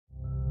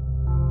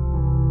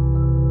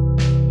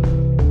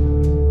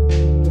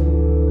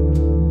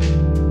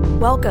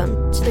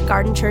Welcome to the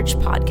Garden Church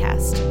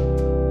podcast.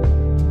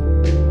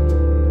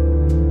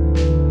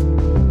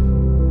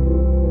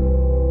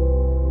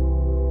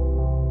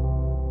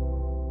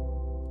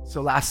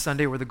 So last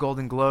Sunday were the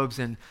Golden Globes,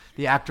 and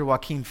the actor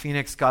Joaquin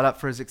Phoenix got up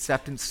for his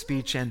acceptance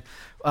speech and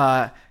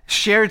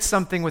shared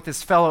something with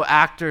his fellow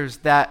actors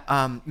that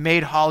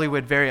made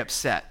Hollywood very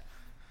upset.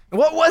 And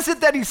what was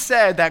it that he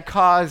said that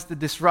caused the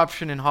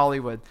disruption in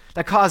Hollywood,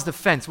 that caused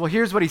offense? Well,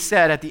 here's what he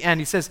said at the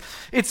end. He says,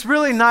 "It's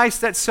really nice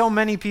that so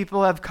many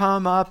people have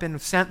come up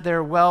and sent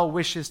their well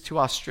wishes to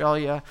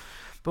Australia,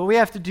 but we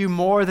have to do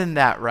more than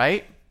that,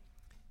 right?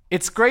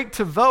 It's great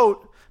to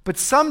vote, but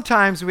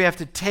sometimes we have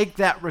to take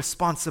that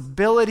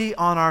responsibility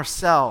on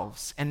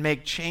ourselves and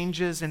make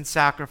changes and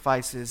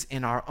sacrifices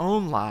in our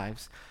own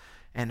lives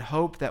and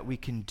hope that we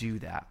can do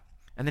that."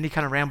 And then he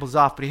kind of rambles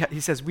off, but he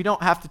says, "We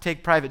don't have to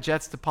take private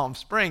jets to Palm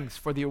Springs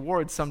for the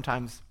awards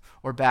sometimes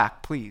or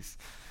back, please."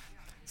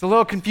 It's a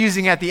little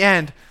confusing at the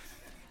end,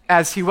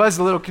 as he was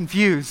a little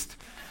confused.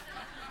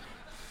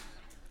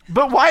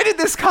 But why did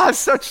this cause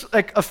such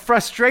a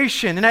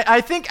frustration? And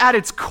I think at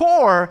its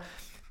core,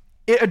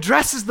 it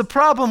addresses the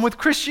problem with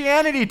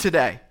Christianity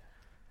today.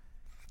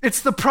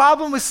 It's the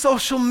problem with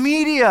social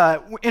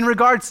media in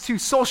regards to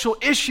social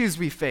issues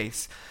we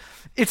face.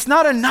 It's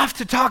not enough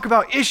to talk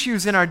about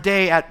issues in our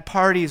day at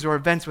parties or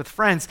events with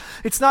friends.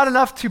 It's not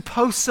enough to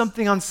post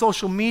something on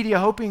social media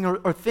hoping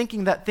or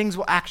thinking that things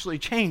will actually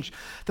change.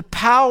 The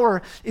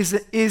power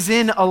is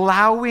in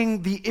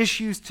allowing the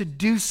issues to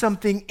do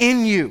something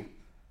in you,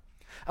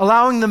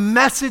 allowing the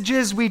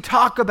messages we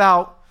talk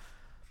about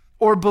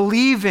or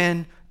believe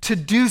in to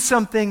do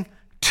something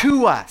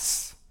to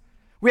us.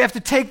 We have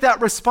to take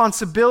that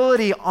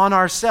responsibility on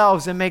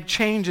ourselves and make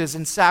changes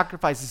and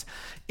sacrifices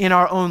in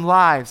our own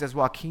lives, as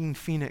Joaquin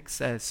Phoenix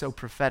says so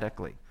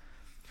prophetically.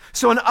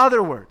 So in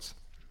other words,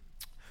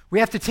 we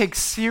have to take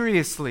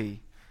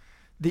seriously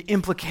the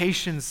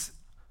implications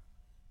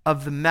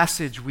of the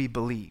message we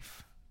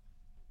believe.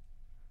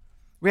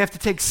 We have to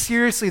take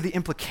seriously the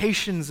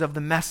implications of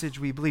the message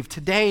we believe.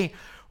 Today,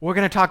 we're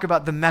going to talk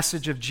about the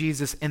message of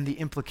Jesus and the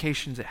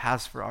implications it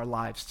has for our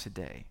lives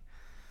today.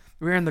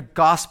 We're in the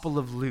Gospel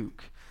of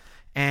Luke,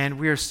 and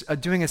we are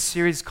doing a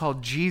series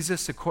called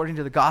Jesus According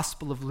to the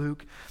Gospel of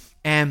Luke.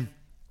 And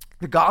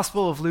the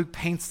Gospel of Luke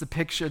paints the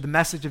picture, the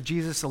message of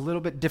Jesus a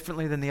little bit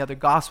differently than the other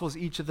Gospels.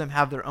 Each of them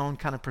have their own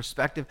kind of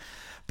perspective.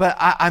 But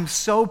I'm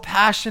so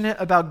passionate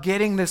about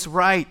getting this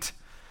right,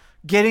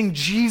 getting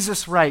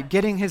Jesus right,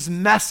 getting his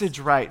message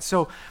right.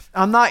 So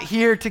I'm not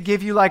here to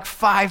give you like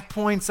 5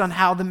 points on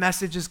how the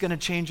message is going to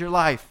change your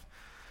life.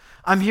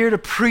 I'm here to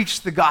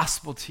preach the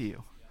gospel to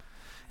you.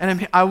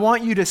 And I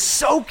want you to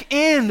soak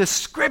in the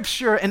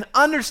scripture and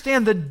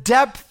understand the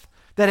depth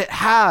that it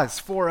has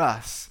for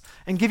us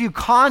and give you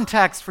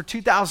context for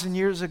 2,000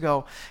 years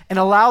ago and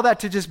allow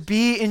that to just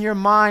be in your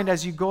mind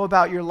as you go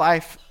about your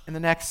life in the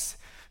next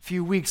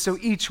few weeks. So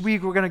each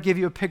week we're going to give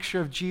you a picture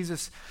of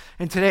Jesus,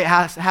 and today it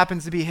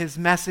happens to be his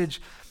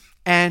message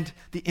and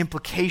the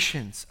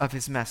implications of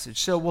his message.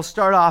 So we'll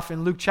start off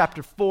in Luke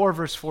chapter 4,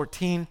 verse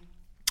 14,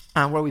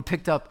 where we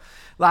picked up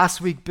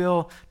last week.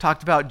 Bill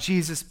talked about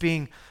Jesus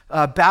being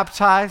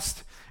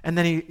baptized, and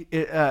then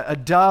a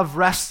dove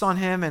rests on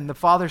him, and the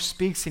Father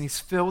speaks, and he's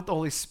filled with the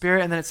Holy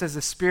Spirit. And then it says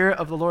the Spirit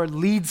of the Lord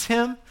leads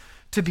him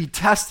to be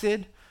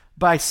tested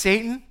by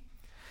Satan.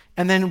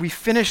 And then we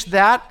finish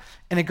that,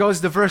 and it goes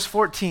to verse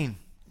 14.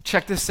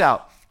 Check this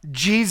out.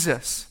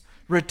 Jesus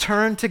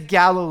returned to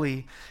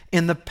Galilee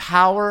in the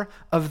power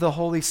of the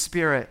Holy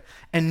Spirit,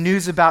 and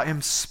news about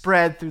him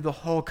spread through the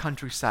whole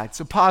countryside.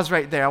 So pause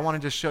right there. I want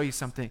to just show you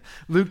something.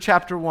 Luke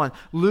chapter 1.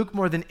 Luke,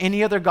 more than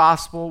any other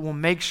gospel, will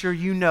make sure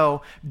you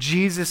know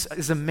Jesus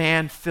is a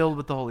man filled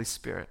with the Holy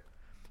Spirit.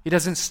 He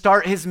doesn't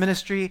start his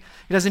ministry.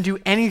 He doesn't do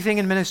anything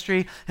in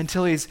ministry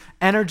until he's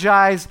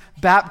energized,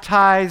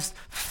 baptized,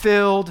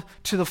 filled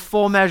to the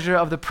full measure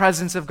of the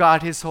presence of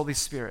God, his Holy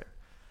Spirit.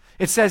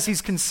 It says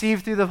he's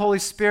conceived through the Holy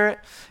Spirit.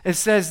 It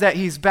says that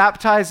he's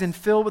baptized and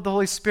filled with the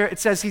Holy Spirit. It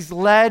says he's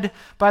led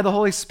by the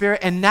Holy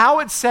Spirit. And now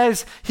it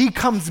says he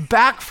comes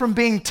back from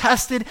being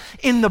tested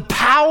in the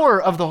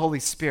power of the Holy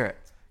Spirit.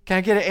 Can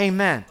I get an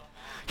amen?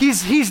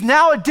 He's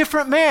now a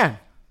different man.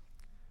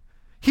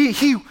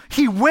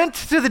 He went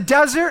to the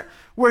desert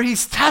where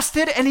he's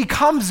tested, and he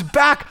comes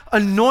back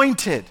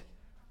anointed.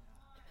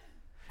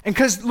 And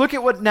because look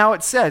at what now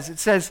it says. It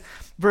says,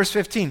 verse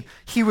 15,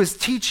 he was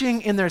teaching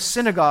in their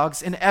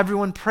synagogues, and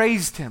everyone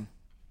praised him.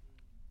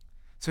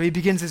 So he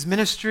begins his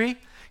ministry.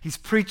 He's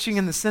preaching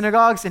in the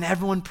synagogues, and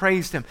everyone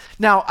praised him.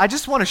 Now, I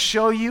just want to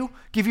show you,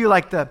 give you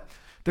like the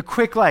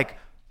quick,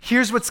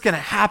 here's what's going to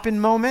happen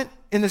moment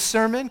in the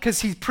sermon,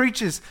 because he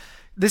preaches.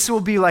 This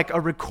will be like a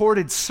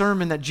recorded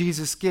sermon that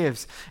Jesus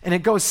gives, and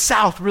it goes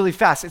south really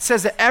fast. It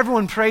says that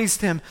everyone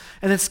praised him,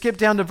 and then skip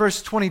down to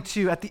verse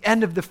 22. At the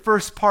end of the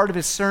first part of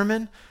his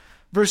sermon,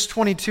 verse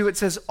 22, it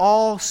says,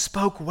 all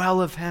spoke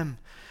well of him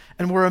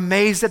and were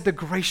amazed at the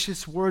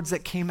gracious words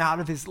that came out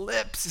of his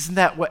lips. Isn't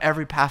that what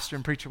every pastor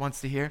and preacher wants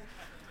to hear?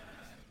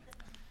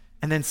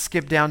 And then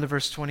skip down to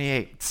verse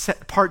 28.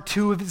 Part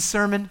 2 of his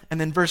sermon,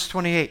 and then verse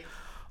 28.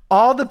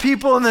 All the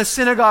people in the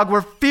synagogue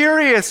were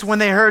furious when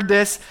they heard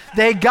this.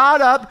 They got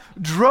up,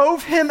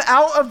 drove him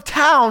out of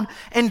town,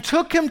 and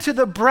took him to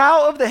the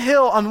brow of the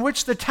hill on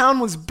which the town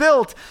was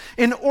built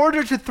in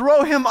order to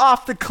throw him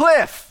off the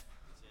cliff.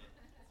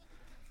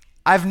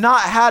 I've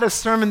not had a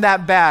sermon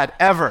that bad,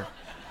 ever.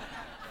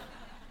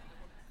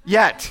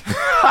 Yet.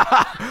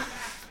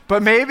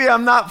 But maybe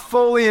I'm not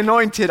fully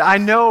anointed. I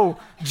know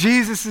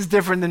Jesus is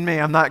different than me.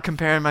 I'm not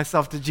comparing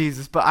myself to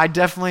Jesus, but I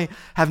definitely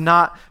have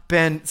not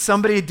been,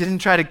 somebody didn't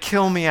try to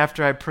kill me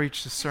after I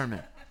preached a sermon.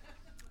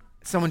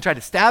 Someone tried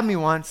to stab me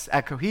once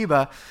at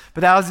Cohiba, but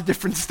that was a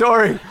different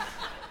story.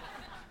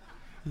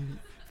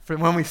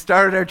 From when we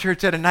started our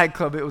church at a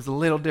nightclub, it was a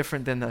little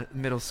different than the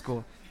middle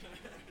school.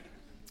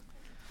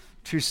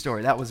 True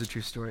story. That was a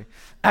true story.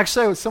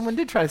 Actually, someone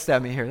did try to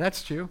stab me here.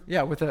 That's true.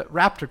 Yeah, with a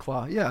raptor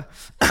claw. Yeah.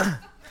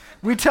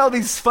 We tell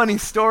these funny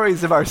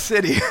stories of our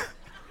city.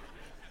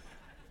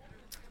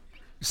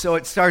 So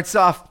it starts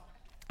off,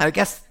 I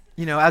guess,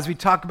 as we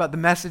talk about the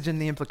message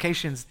and the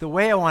implications, the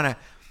way I want to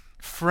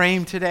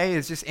frame today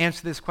is just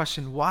answer this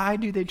question: why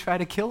do they try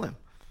to kill him?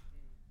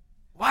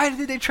 Why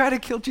did they try to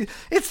kill Jesus?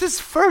 It's his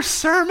first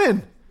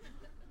sermon.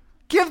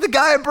 Give the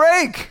guy a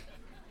break.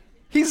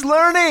 He's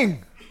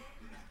learning.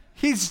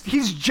 He's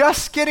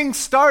just getting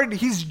started.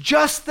 He's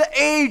just the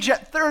age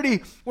at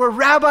 30 where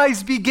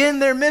rabbis begin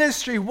their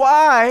ministry.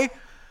 Why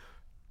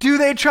do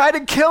they try to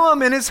kill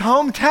him in his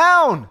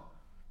hometown?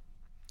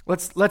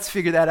 Let's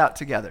figure that out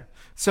together.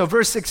 So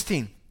verse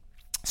 16.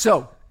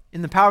 So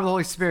in the power of the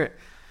Holy Spirit,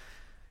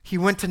 he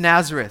went to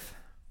Nazareth,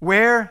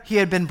 where he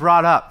had been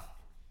brought up.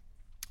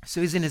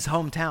 So he's in his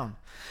hometown.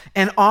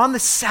 And on the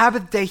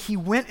Sabbath day, he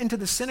went into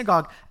the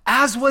synagogue,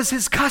 as was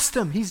his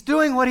custom. He's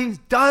doing what he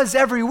does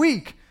every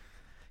week.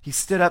 He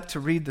stood up to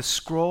read the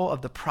scroll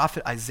of the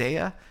prophet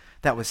Isaiah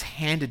that was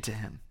handed to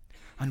him.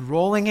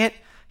 Unrolling it,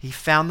 he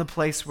found the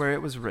place where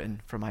it was written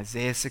from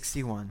Isaiah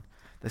 61,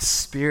 "The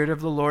Spirit of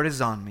the Lord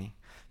is on me,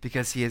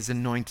 because he has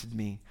anointed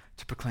me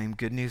to proclaim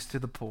good news to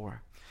the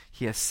poor.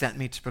 He has sent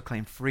me to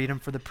proclaim freedom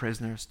for the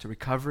prisoners, to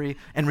recovery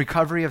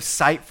of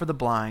sight for the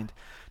blind,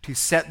 to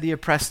set the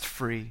oppressed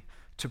free,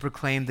 to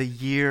proclaim the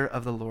year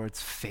of the Lord's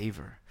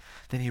favor."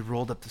 Then he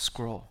rolled up the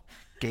scroll,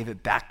 gave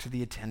it back to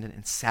the attendant,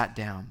 and sat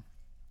down.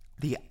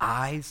 The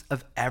eyes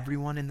of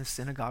everyone in the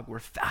synagogue were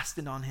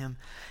fastened on him.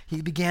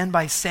 He began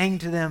by saying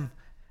to them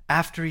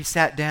after he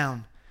sat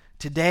down,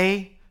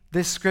 "Today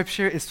this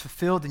scripture is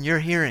fulfilled in your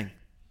hearing."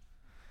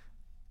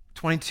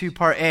 22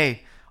 part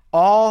A.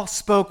 All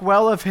spoke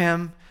well of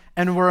him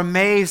and were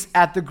amazed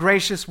at the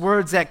gracious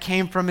words that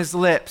came from his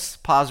lips.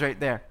 Pause right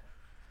there.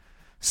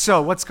 So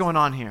what's going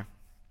on here?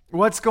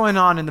 What's going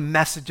on in the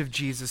message of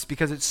Jesus?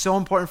 Because it's so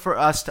important for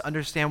us to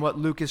understand what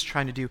Luke is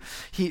trying to do.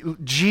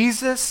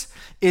 Jesus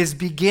is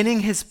beginning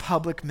his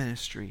public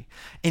ministry,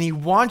 and he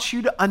wants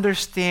you to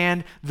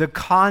understand the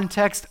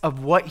context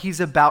of what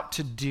he's about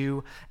to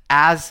do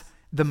as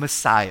the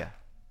Messiah.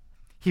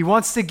 He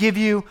wants to give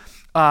you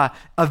a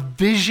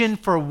vision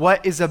for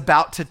what is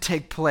about to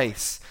take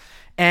place.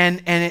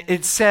 And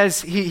it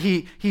says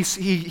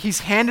he's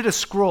handed a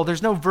scroll.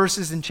 There's no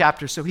verses in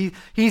chapters, so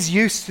he's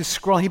used to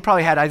scrolling. He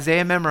probably had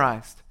Isaiah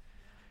memorized.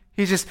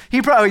 He's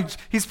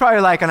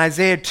probably like on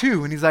Isaiah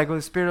 2, and he's like, "Well,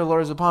 the Spirit of the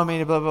Lord is upon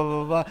me," blah, blah,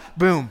 blah, blah,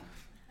 boom.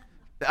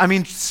 I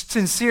mean,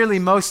 sincerely,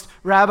 most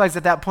rabbis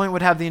at that point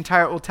would have the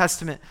entire Old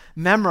Testament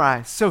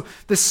memorized. So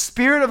the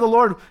Spirit of the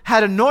Lord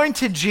had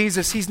anointed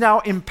Jesus. He's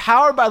now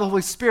empowered by the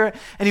Holy Spirit,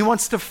 and he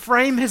wants to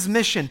frame his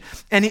mission.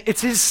 And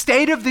it's his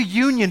state of the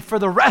union for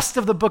the rest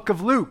of the book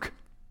of Luke.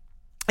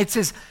 It's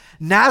his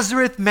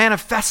Nazareth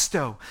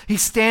manifesto. He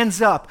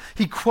stands up.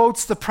 He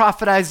quotes the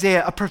prophet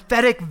Isaiah, a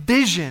prophetic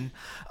vision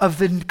of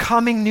the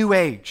coming new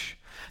age.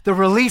 The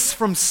release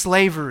from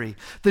slavery,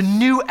 the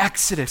new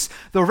exodus,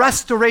 the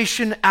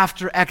restoration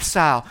after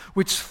exile,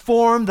 which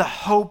formed the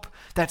hope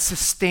that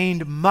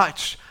sustained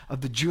much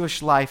of the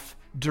Jewish life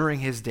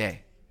during his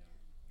day.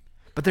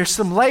 But there's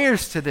some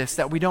layers to this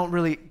that we don't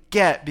really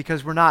get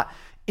because we're not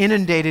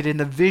inundated in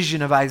the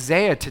vision of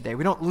Isaiah today.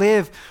 We don't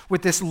live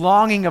with this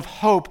longing of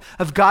hope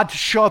of God to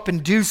show up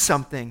and do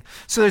something.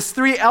 So there's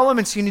three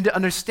elements you need to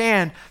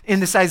understand in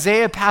this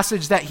Isaiah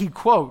passage that he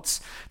quotes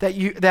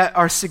that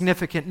are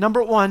significant.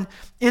 Number one,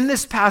 in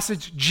this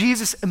passage,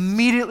 Jesus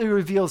immediately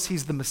reveals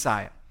he's the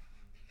Messiah.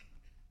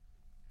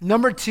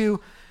 Number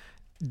two,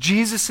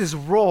 Jesus'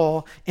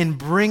 role in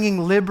bringing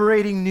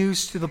liberating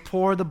news to the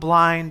poor, the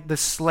blind, the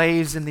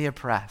slaves, and the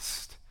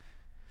oppressed.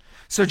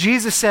 So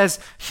Jesus says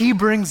he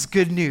brings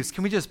good news.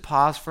 Can we just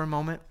pause for a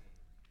moment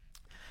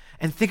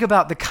and think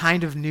about the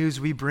kind of news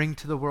we bring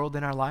to the world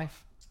in our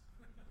life?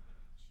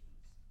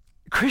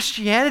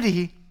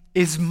 Christianity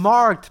is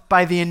marked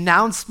by the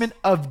announcement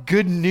of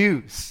good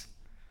news.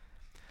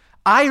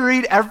 I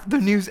read the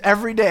news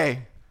every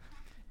day,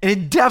 and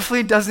it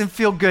definitely doesn't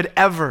feel good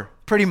ever,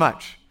 pretty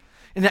much.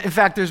 In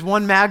fact, there's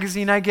one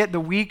magazine I get, The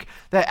Week,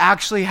 that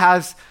actually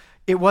has,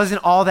 it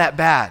wasn't all that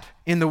bad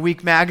in The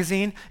Week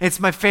magazine. It's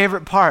my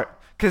favorite part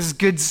because it's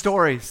good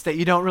stories that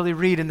you don't really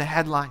read in the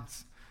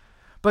headlines.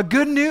 But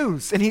good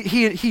news, and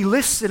he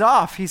lists it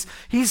off.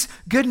 He's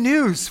good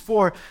news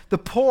for the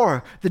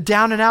poor, the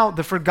down and out,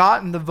 the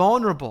forgotten, the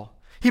vulnerable.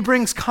 He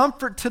brings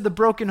comfort to the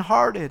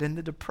brokenhearted and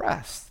the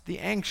depressed, the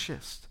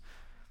anxious,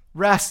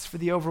 rest for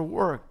the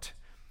overworked,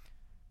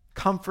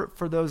 comfort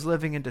for those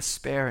living in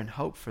despair and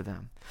hope for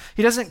them.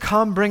 He doesn't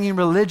come bringing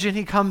religion.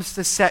 He comes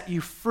to set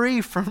you free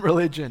from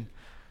religion.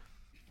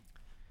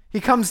 He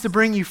comes to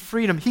bring you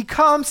freedom. He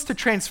comes to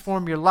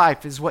transform your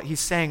life, is what he's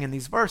saying in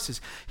these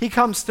verses. He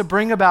comes to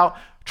bring about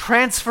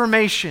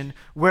transformation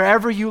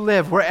wherever you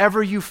live,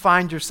 wherever you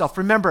find yourself.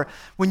 Remember,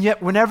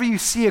 whenever you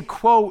see a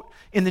quote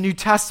in the New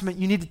Testament,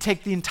 you need to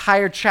take the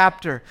entire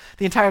chapter,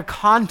 the entire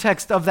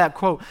context of that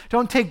quote.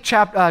 Don't take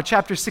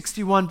chapter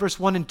 61, verse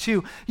 1 and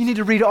 2. You need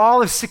to read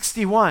all of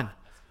 61.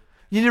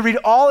 You need to read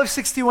all of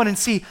 61 and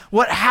see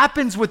what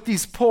happens with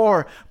these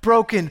poor,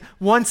 broken,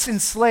 once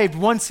enslaved,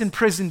 once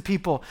imprisoned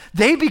people.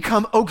 They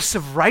become oaks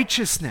of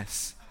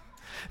righteousness.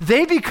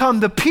 They become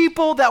the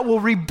people that will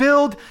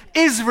rebuild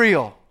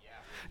Israel.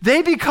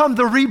 They become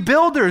the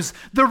rebuilders,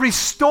 the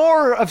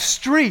restorer of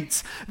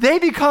streets. They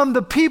become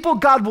the people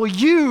God will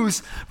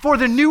use for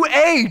the new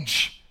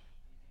age.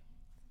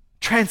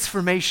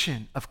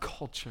 Transformation of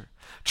culture,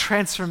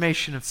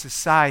 transformation of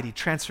society,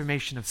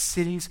 transformation of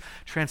cities,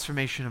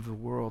 transformation of the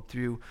world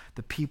through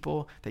the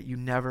people that you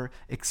never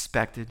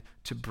expected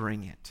to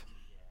bring it.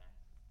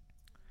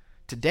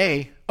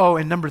 Today,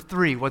 and number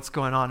 3, what's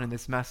going on in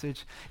this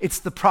message? It's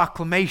the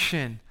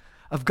proclamation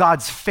of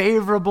God's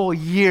favorable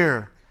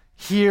year,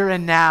 here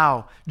and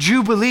now.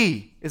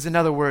 Jubilee is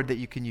another word that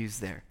you can use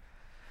there.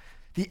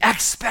 The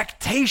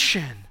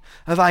expectation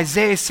of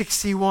Isaiah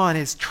 61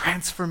 is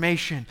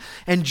transformation.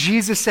 And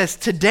Jesus says,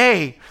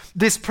 today,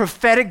 this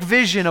prophetic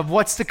vision of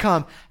what's to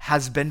come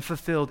has been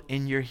fulfilled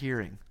in your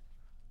hearing.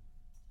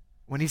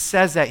 When he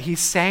says that, he's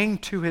saying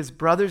to his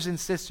brothers and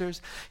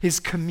sisters, his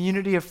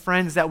community of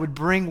friends that would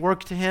bring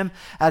work to him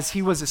as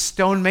he was a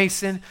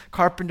stonemason,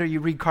 carpenter, you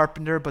read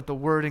carpenter, but the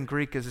word in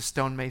Greek is a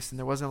stonemason.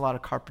 There wasn't a lot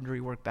of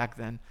carpentry work back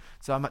then.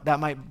 So that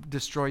might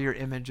destroy your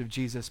image of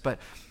Jesus, but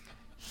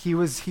he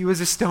was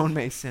a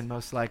stonemason,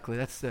 most likely.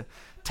 That's the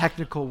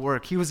technical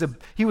work. He was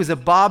a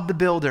Bob the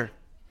Builder.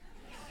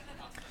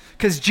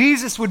 Because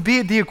Jesus would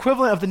be the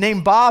equivalent of the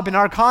name Bob in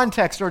our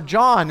context, or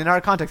John in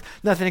our context.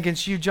 Nothing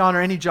against you, John,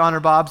 or any John or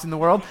Bobs in the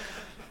world.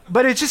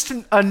 But it's just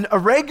a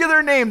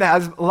regular name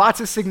that has lots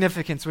of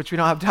significance, which we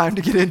don't have time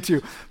to get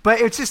into. But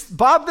it's just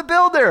Bob the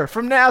Builder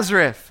from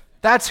Nazareth.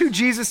 That's who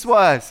Jesus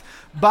was.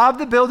 Bob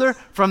the Builder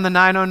from the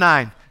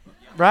 909.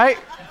 Right?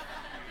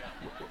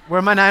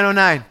 Where my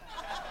 909?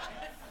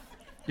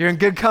 You're in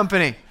good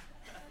company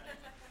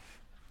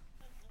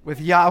with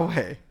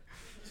Yahweh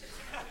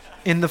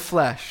in the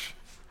flesh.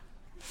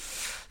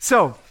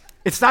 So,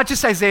 it's not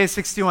just Isaiah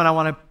 61 I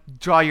want to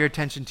draw your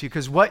attention to,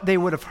 because what they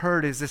would have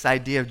heard is this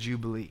idea of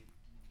Jubilee.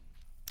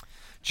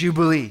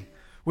 Jubilee,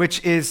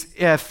 which is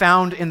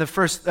found in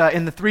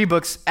the 3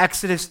 books,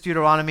 Exodus,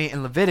 Deuteronomy,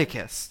 and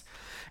Leviticus.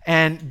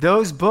 And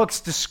those books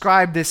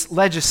describe this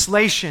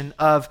legislation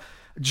of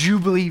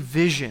Jubilee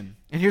vision.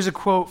 And here's a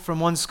quote from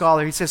one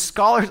scholar. He says,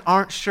 scholars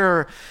aren't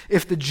sure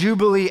if the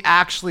Jubilee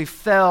actually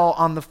fell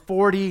on the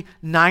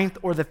 49th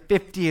or the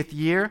 50th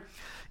year.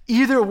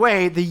 Either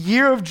way, the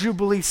year of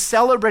Jubilee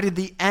celebrated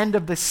the end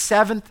of the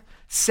 7th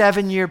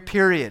 7-year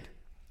period.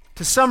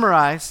 To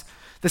summarize,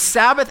 the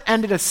Sabbath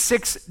ended a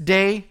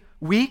 6-day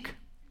week.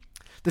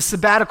 The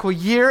sabbatical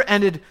year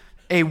ended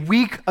a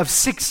week of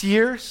 6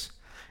 years.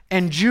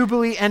 And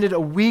Jubilee ended a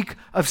week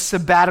of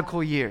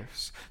sabbatical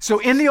years. So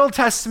in the Old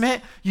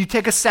Testament, you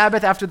take a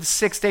Sabbath after the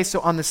 6th day. So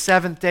on the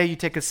 7th day, you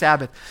take a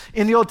Sabbath.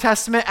 In the Old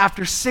Testament,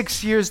 after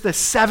 6 years, the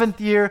 7th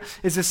year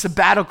is a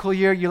sabbatical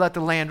year. You let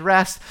the land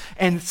rest.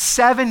 And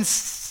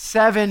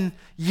 7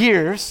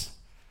 years,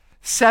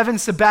 7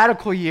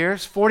 sabbatical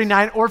years,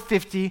 49 or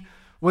 50,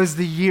 was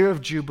the year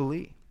of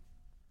Jubilee.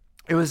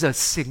 It was a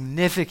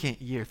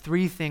significant year.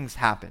 3 things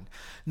happened.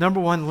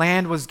 Number 1,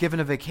 land was given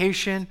a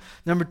vacation.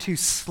 Number 2,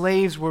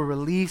 slaves were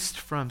released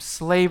from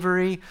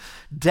slavery.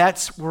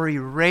 Debts were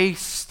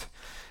erased.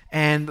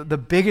 And the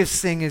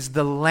biggest thing is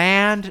the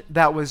land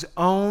that was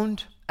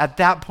owned at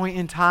that point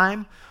in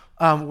time,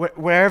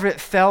 wherever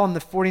it fell on the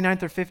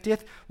 49th or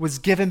 50th, was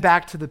given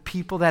back to the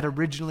people that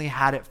originally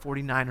had it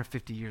 49 or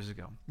 50 years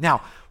ago.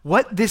 Now,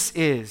 what this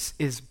is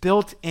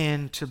built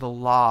into the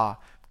law,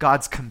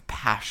 God's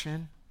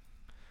compassion,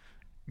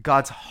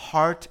 God's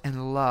heart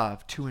and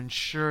love to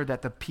ensure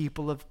that the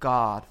people of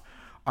God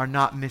are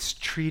not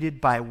mistreated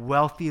by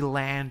wealthy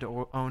land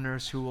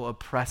owners who will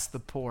oppress the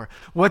poor.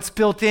 What's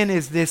built in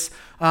is this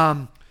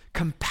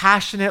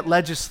compassionate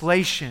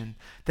legislation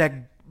that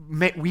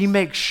we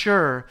make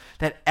sure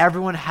that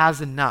everyone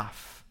has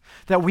enough,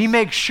 that we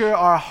make sure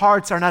our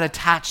hearts are not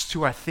attached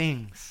to our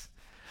things,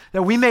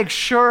 that we make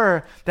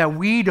sure that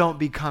we don't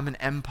become an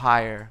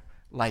empire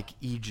like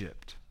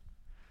Egypt.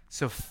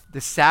 So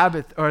the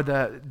Sabbath or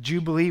the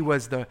Jubilee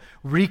was the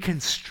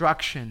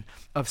reconstruction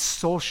of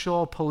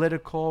social,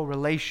 political,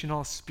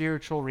 relational,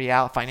 spiritual,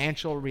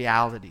 financial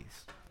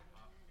realities.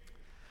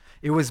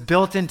 It was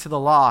built into the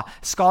law.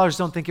 Scholars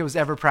don't think it was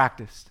ever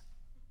practiced.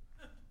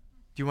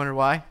 Do you wonder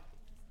why?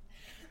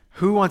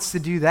 Who wants to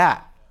do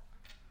that?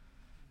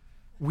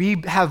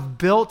 We have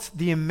built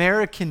the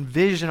American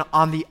vision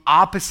on the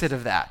opposite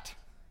of that.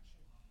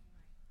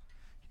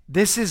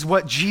 This is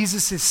what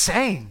Jesus is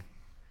saying.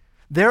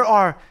 There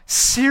are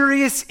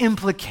serious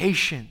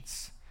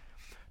implications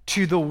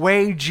to the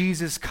way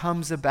Jesus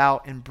comes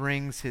about and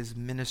brings his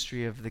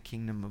ministry of the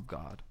kingdom of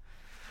God.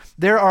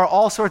 There are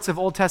all sorts of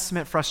Old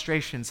Testament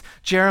frustrations.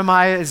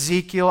 Jeremiah,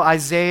 Ezekiel,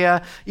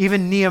 Isaiah,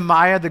 even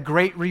Nehemiah, the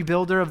great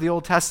rebuilder of the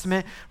Old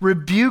Testament,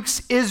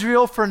 rebukes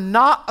Israel for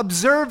not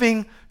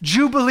observing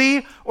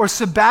Jubilee or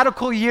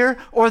sabbatical year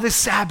or the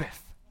Sabbath.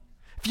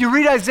 If you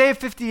read Isaiah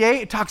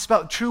 58, it talks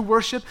about true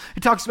worship.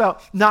 It talks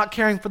about not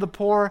caring for the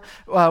poor,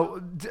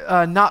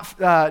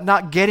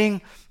 not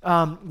getting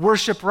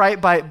worship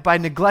right by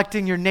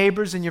neglecting your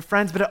neighbors and your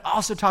friends, but it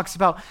also talks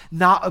about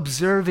not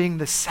observing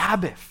the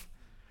Sabbath.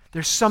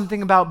 There's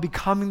something about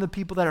becoming the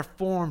people that are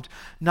formed,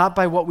 not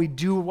by what we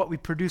do or what we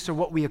produce or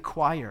what we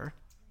acquire.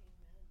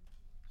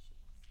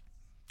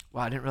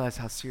 Wow, I didn't realize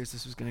how serious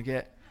this was going to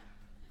get.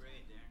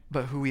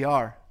 But who we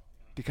are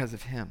because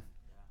of him.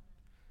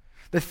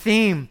 The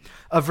theme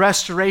of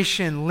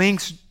restoration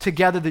links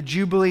together the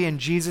Jubilee and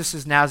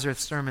Jesus' Nazareth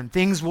sermon.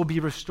 Things will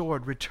be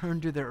restored,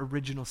 returned to their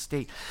original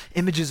state.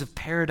 Images of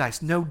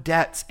paradise, no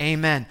debts,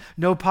 amen.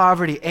 No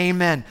poverty,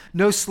 amen.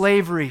 No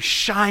slavery,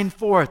 shine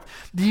forth.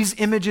 These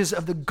images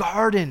of the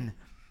garden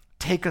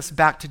take us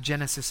back to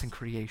Genesis and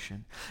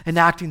creation.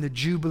 Enacting the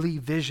Jubilee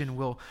vision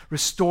will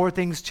restore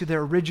things to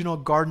their original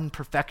garden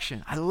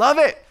perfection. I love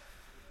it.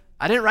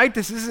 I didn't write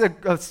this. This is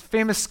a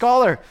famous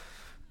scholar.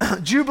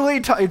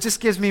 Jubilee talk, it just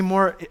gives me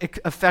more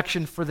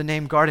affection for the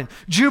name garden.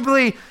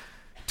 Jubilee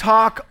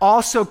talk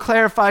also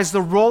clarifies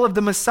the role of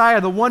the Messiah,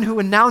 the one who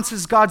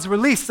announces God's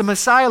release. The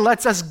Messiah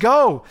lets us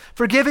go,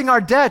 forgiving our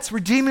debts,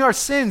 redeeming our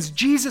sins.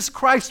 Jesus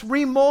Christ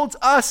remolds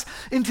us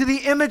into the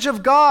image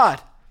of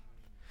God.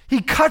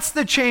 He cuts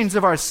the chains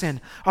of our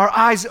sin. Our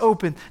eyes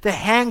open. The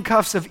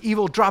handcuffs of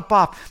evil drop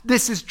off.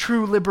 This is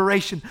true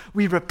liberation.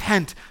 We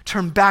repent,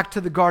 turn back to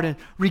the garden,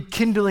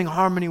 rekindling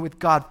harmony with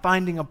God,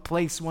 finding a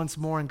place once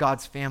more in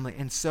God's family.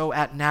 And so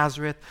at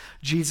Nazareth,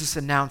 Jesus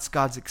announced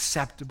God's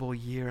acceptable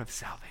year of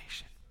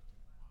salvation.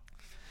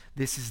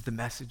 This is the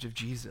message of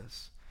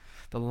Jesus,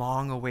 the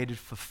long-awaited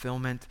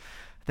fulfillment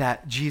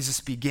that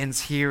Jesus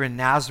begins here in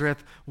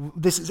Nazareth.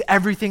 This is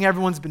everything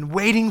everyone's been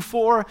waiting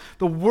for.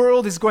 The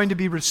world is going to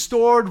be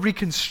restored,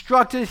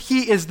 reconstructed.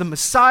 He is the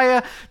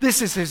Messiah. This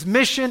is his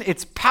mission.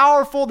 It's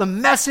powerful. The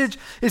message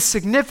is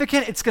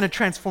significant. It's going to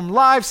transform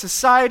lives,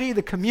 society,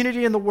 the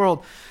community, and the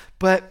world.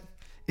 But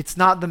it's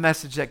not the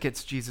message that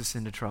gets Jesus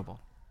into trouble.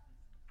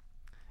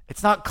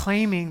 It's not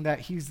claiming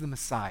that he's the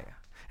Messiah.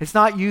 It's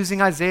not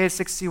using Isaiah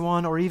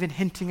 61 or even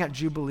hinting at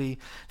Jubilee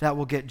that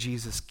will get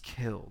Jesus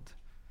killed.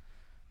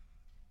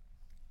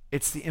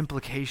 It's the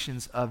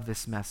implications of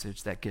this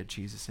message that get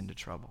Jesus into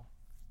trouble.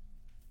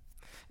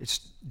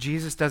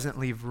 Jesus doesn't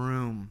leave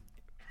room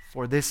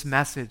for this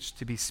message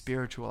to be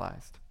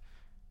spiritualized.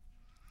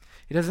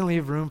 He doesn't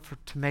leave room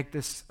to make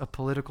this a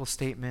political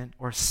statement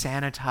or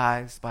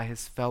sanitized by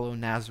his fellow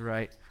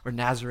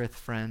Nazareth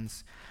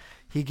friends.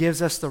 He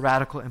gives us the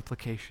radical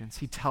implications.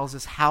 He tells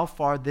us how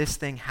far this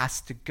thing has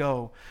to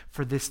go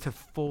for this to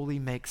fully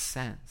make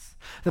sense.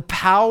 The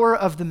power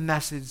of the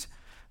message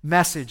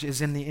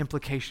is in the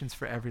implications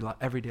for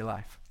everyday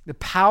life. The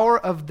power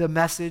of the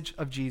message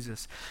of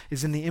Jesus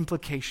is in the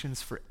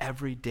implications for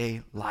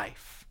everyday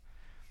life.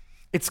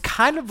 It's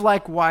kind of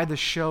like why the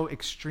show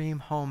Extreme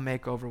Home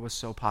Makeover was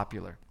so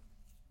popular.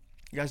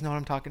 You guys know what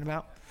I'm talking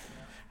about?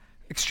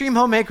 Extreme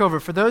Home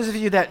Makeover, for those of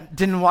you that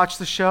didn't watch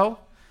the show,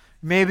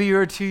 maybe you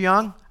were too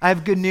young, I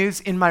have good news.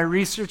 In my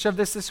research of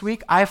this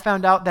week, I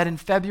found out that in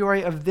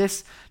February of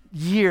this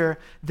year,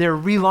 they're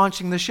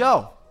relaunching the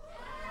show.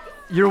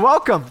 You're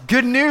welcome.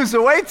 Good news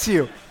awaits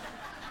you.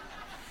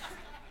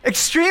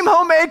 Extreme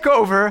Home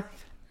Makeover,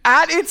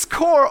 at its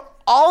core,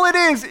 all it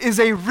is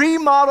a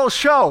remodel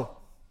show.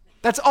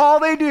 That's all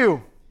they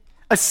do.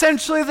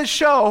 Essentially, the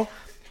show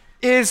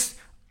is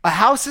a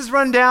house is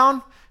run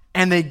down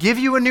and they give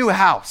you a new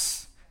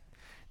house.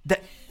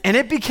 And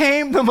it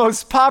became the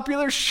most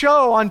popular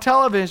show on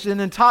television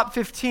in top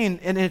 15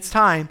 in its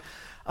time.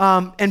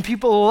 And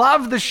people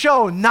loved the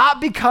show,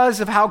 not because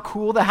of how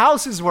cool the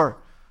houses were.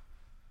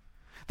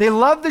 They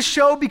loved the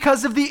show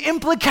because of the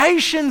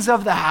implications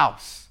of the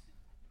house.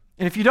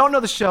 And if you don't know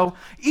the show,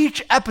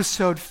 each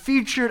episode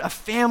featured a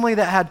family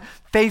that had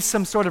faced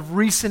some sort of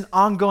recent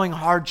ongoing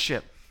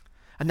hardship,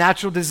 a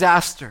natural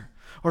disaster,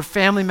 or a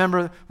family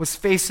member was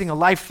facing a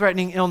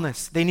life-threatening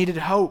illness. They needed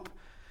hope.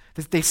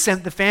 They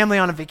sent the family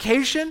on a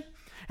vacation,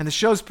 and the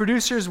show's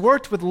producers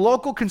worked with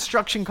local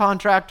construction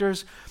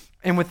contractors,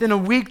 and within a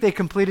week, they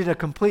completed a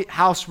complete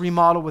house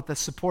remodel with the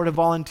support of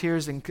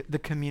volunteers and the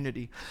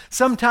community.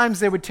 Sometimes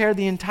they would tear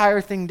the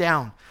entire thing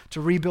down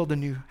to rebuild a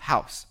new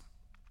house.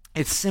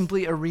 It's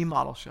simply a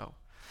remodel show.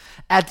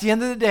 At the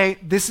end of the day,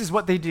 this is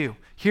what they do.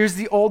 Here's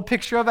the old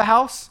picture of a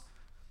house.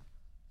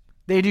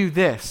 They do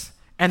this,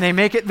 and they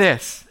make it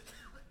this.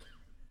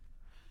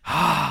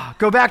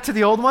 Go back to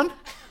the old one.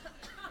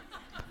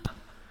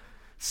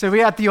 So we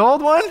got the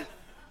old one,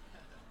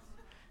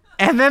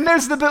 and then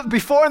there's the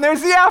before and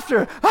there's the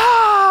after.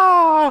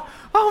 Oh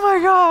my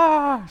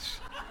gosh.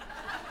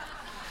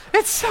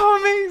 It's so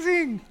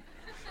amazing.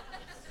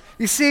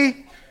 You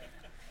see,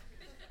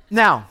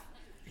 now,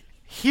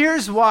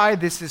 here's why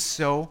this is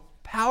so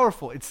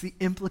powerful. It's the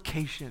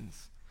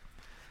implications.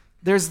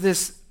 There's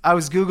this, I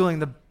was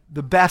Googling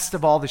the best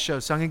of all the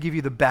shows, so I'm going to give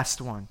you the best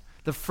one,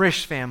 the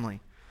Frisch family.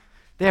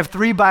 They have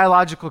 3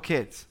 biological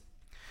kids.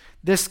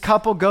 This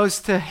couple goes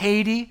to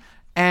Haiti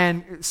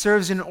and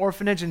serves in an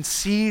orphanage and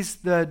sees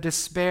the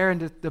despair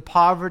and the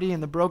poverty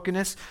and the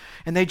brokenness,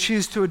 and they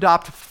choose to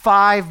adopt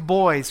 5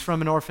 boys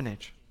from an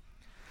orphanage.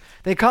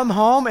 They come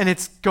home and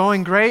it's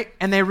going great,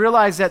 and they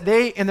realize that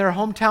in their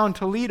hometown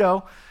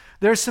Toledo,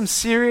 there's some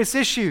serious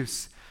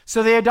issues.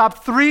 So they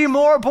adopt 3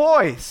 more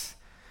boys,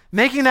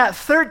 making that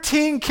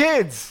 13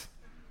 kids.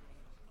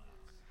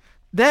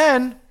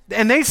 Then,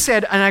 and they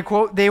said, and I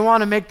quote, they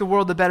want to make the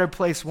world a better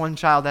place one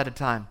child at a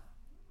time.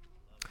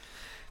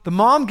 The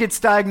mom gets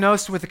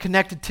diagnosed with a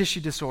connective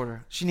tissue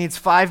disorder. She needs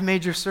 5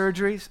 major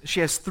surgeries.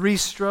 She has 3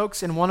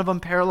 strokes, and one of them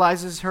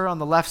paralyzes her on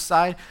the left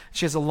side.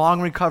 She has a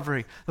long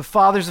recovery. The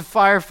father's a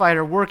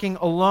firefighter working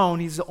alone.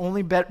 He's the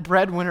only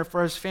breadwinner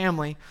for his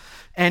family.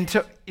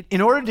 And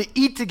in order to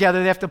eat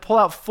together, they have to pull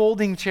out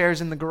folding chairs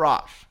in the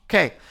garage.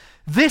 Okay,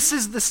 this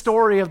is the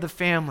story of the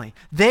family.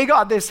 They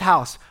got this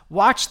house.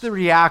 Watch the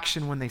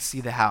reaction when they see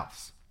the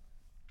house.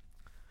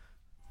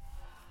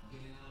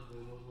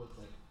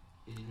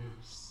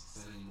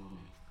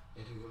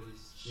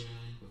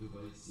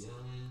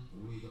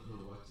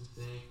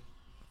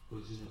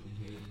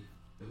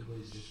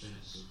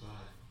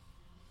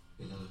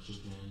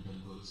 Children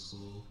don't go to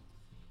school,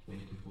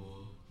 many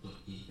people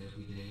don't eat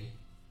every day.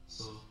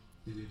 So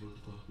to be able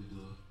to come to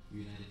the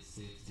United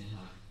States and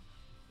have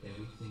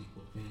everything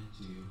open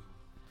to you,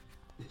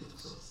 it took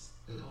us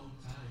a long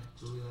time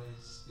to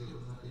realize it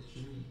was not a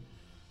dream.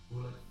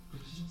 We're like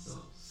Christian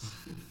selves.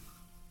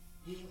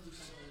 You went through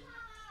something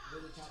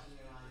really tough in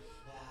your life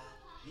that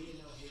you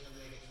didn't know if you were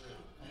going to make it through.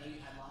 I know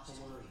you had lots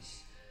of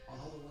worries on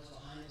who was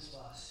behind this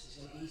bus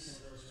is going to ease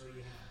some of those worries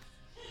you have.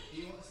 Do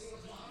you want to see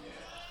what's behind it?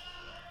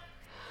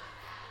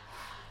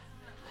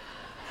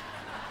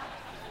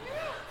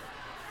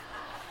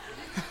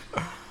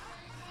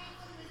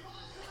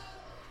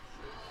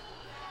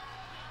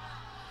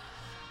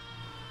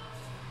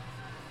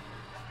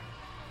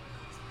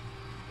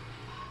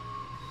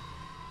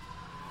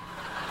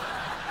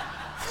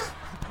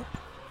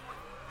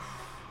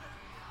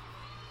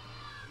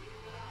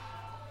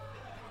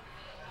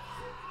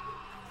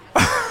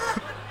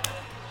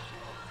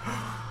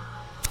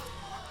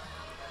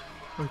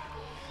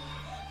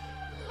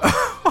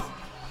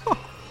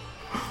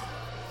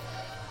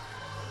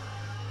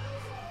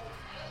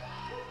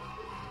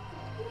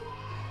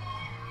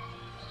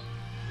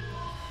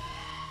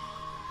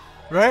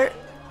 Right?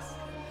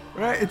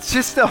 Right? It's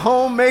just a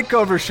home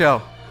makeover show.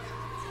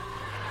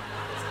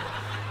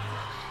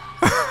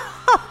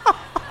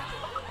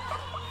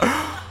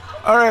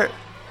 All right.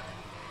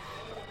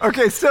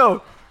 Okay,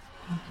 so,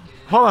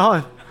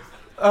 hold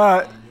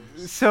on.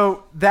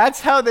 So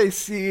that's how they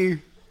see,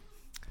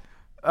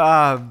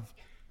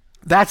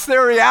 that's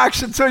their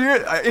reaction. So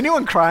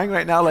anyone crying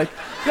right now? Like,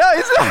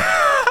 yeah,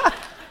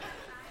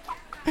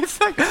 it's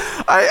like,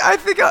 I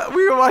think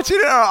we were watching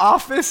it in our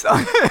office.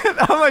 I'm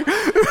like,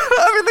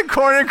 I'm in the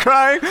corner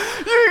crying.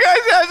 You guys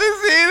have to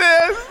see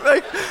this.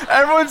 Like,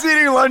 everyone's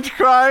eating lunch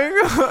crying.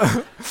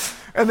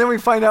 And then we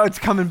find out it's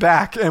coming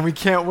back and we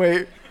can't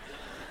wait.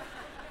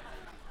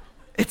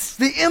 It's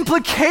the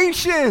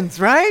implications,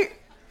 right?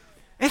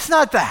 It's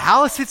not the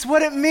house, it's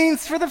what it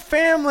means for the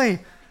family.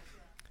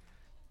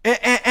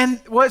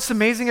 And what's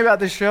amazing about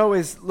this show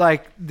is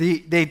like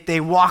they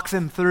walk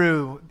them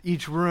through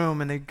each room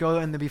and they go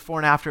in the before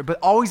and after, but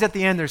always at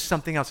the end there's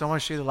something else. I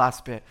want to show you the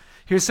last bit.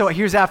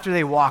 Here's after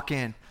they walk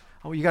in.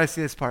 Oh, you got to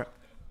see this part.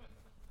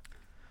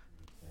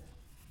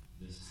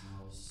 This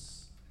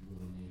house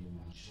will enable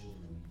my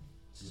children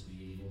to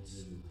be able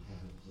to have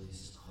a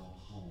place to call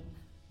home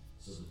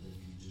so that they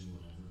can do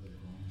whatever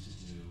they're going to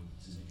do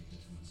to make a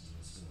difference in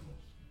this world.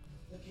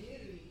 The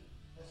community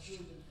has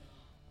truly been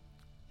phenomenal.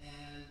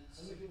 And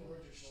so many people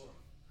heard your story.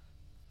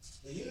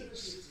 The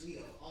University of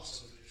Toledo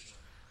also heard your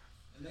story.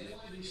 And they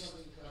want to do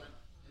something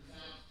incredible. In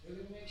fact, they're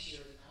going to make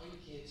sure that all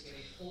your kids get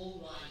a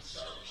full ride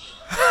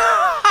scholarship.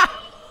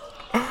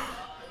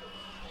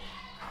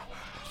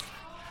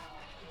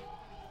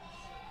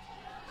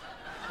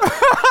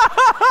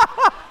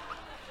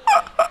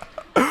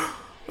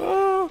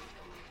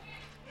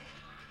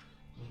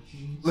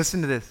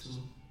 Listen to this.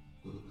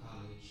 Go to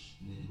college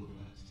and then go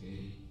back to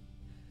Haiti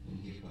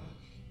and give back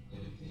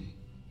everything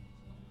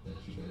that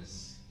you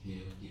guys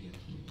here given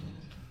to me.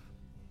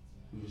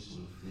 And we just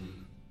want to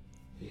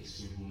thank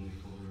Extreme Home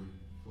Recovery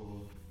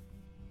for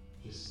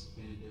just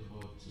bending their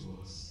heart to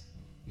us.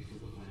 If we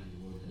could find a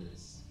word that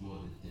is more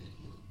than thank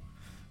you.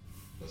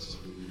 That's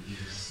what we will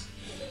use.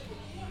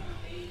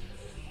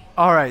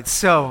 All right,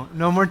 so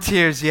no more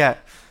tears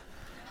yet.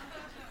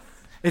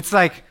 It's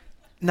like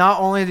not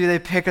only do they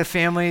pick a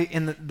family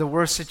in the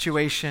worst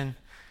situation,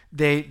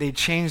 they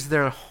change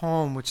their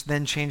home, which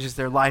then changes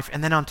their life.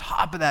 And then on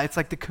top of that, it's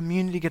like the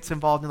community gets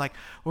involved and like,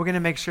 we're going to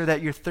make sure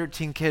that your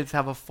 13 kids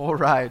have a full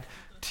ride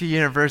to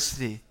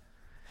university.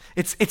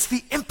 It's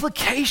the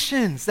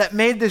implications that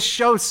made this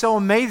show so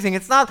amazing.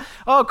 It's not,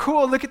 oh,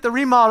 cool, look at the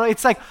remodel.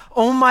 It's like,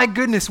 oh my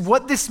goodness,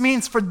 what this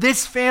means for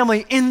this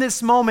family in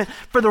this moment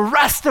for the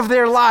rest of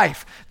their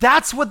life.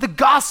 That's what the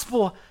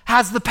gospel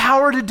has the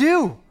power to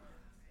do.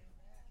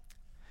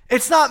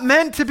 It's not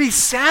meant to be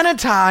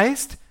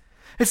sanitized.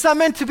 It's not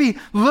meant to be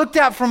looked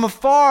at from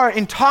afar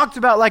and talked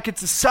about like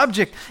it's a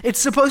subject. It's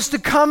supposed to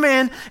come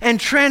in and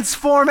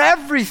transform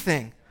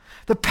everything.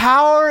 The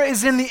power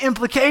is in the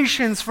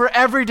implications for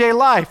everyday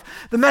life.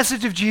 The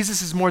message of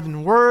Jesus is more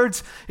than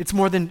words.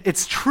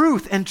 It's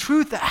truth, and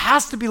truth that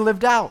has to be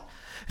lived out.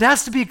 It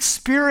has to be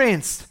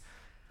experienced.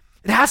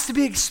 It has to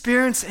be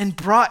experienced and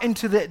brought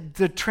into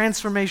the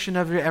transformation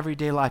of your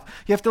everyday life.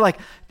 You have to like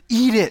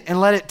eat it and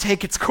let it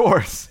take its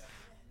course.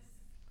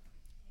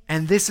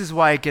 And this is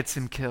why it gets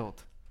him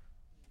killed.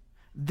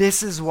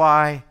 This is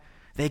why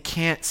they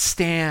can't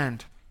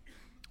stand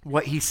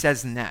what he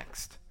says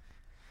next.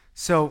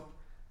 So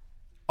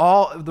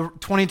all the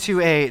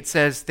 22a, it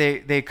says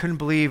they couldn't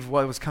believe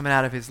what was coming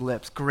out of his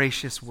lips,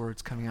 gracious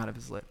words coming out of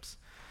his lips.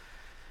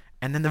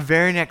 And then the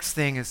very next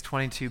thing is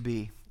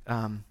 22b.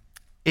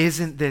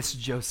 Isn't this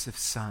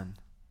Joseph's son?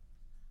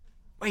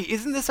 Wait,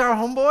 isn't this our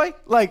homeboy?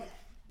 Like,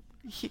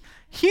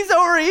 he's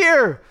over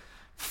here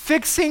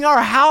fixing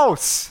our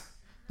house.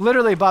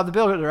 Literally, Bob the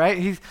Builder,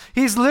 right?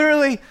 He's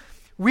literally,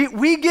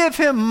 we give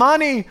him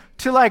money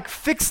to like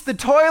fix the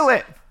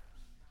toilet.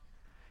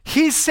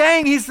 He's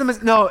saying he's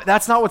no,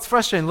 that's not what's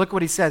frustrating. Look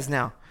what he says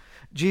now.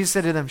 Jesus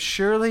said to them,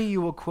 surely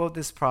you will quote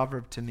this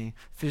proverb to me,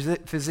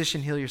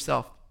 physician, heal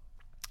yourself.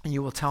 And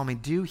you will tell me,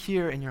 do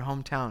here in your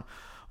hometown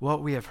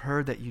what we have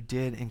heard that you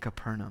did in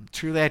Capernaum.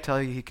 Truly I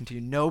tell you, he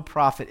continued, no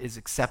prophet is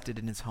accepted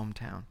in his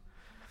hometown.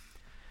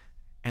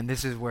 And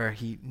this is where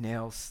he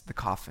nails the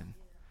coffin.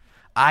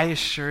 I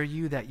assure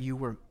you that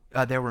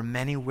there were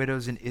many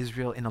widows in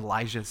Israel in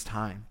Elijah's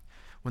time,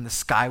 when the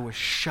sky was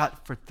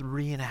shut for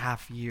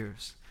 3.5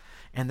 years,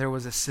 and there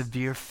was a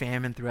severe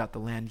famine throughout the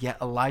land.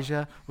 Yet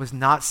Elijah was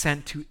not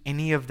sent to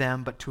any of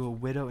them, but to a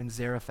widow in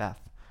Zarephath,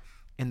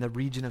 in the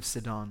region of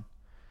Sidon.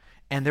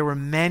 And there were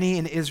many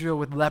in Israel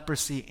with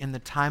leprosy in the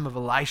time of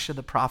Elisha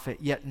the prophet,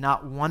 yet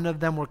not one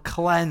of them were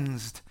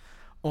cleansed,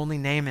 only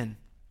Naaman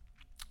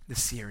the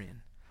Syrian.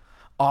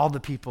 All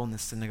the people in the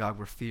synagogue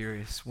were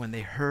furious. When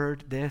they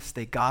heard this,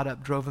 they got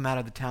up, drove him out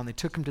of the town. They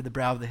took him to the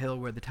brow of the hill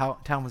where the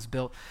town was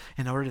built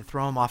in order to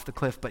throw him off the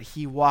cliff. But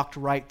he walked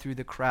right through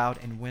the crowd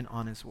and went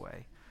on his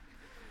way.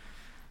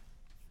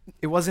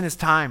 It wasn't his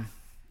time.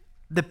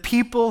 The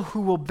people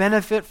who will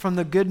benefit from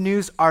the good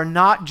news are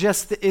not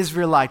just the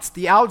Israelites,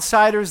 the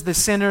outsiders, the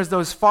sinners,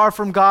 those far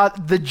from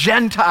God, the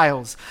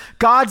Gentiles.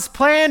 God's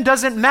plan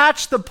doesn't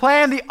match the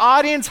plan the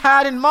audience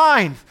had in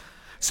mind.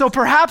 So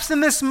perhaps in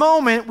this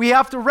moment, we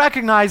have to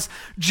recognize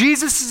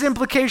Jesus'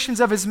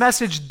 implications of his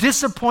message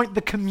disappoint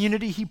the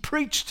community he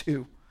preached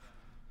to.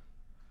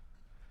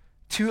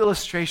 Two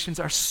illustrations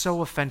are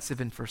so offensive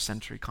in first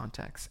century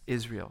context.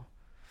 Israel.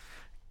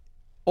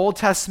 Old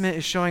Testament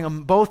is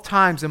showing both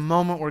times a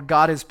moment where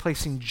God is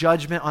placing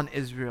judgment on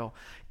Israel.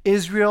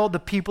 Israel, the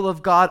people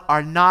of God,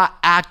 are not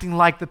acting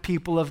like the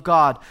people of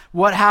God.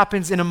 What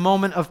happens in a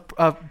moment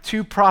of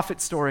two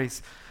prophet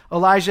stories?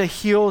 Elijah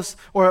heals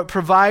or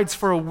provides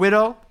for a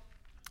widow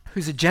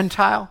who's a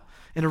Gentile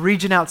in a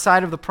region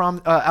outside of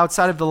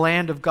the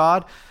land of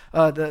God,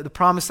 the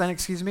promised land,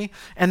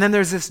 And then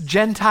there's this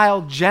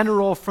Gentile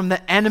general from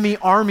the enemy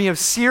army of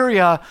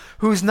Syria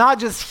who's not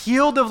just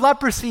healed of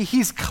leprosy,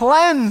 he's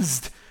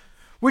cleansed,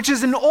 which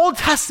is an Old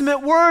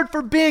Testament word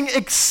for being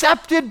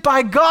accepted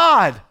by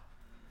God.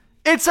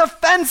 It's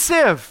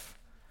offensive.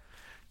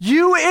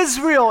 You,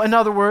 Israel, in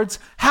other words,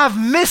 have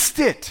missed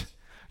it.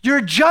 Your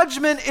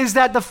judgment is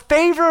that the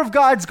favor of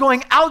God's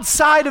going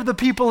outside of the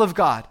people of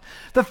God.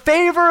 The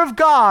favor of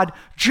God,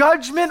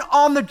 judgment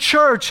on the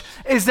church,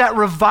 is that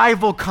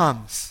revival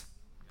comes.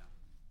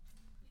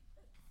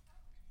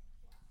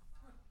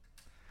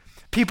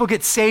 People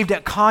get saved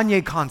at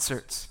Kanye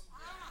concerts.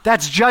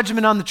 That's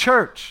judgment on the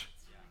church.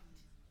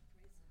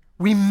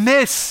 We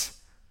miss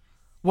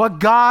what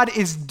God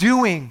is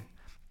doing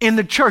in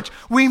the church.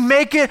 We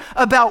make it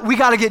about we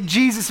got to get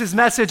Jesus'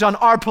 message on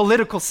our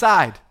political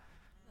side.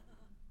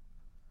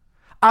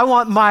 I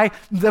want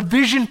the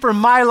vision for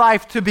my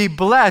life to be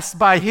blessed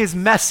by his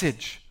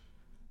message.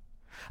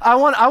 I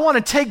want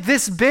to take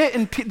this bit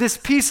and this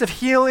piece of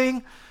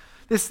healing,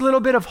 this little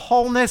bit of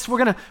wholeness, we're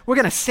gonna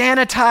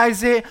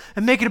sanitize it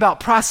and make it about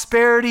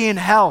prosperity and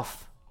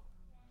health.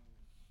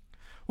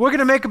 We're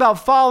gonna make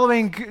about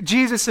following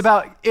Jesus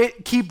about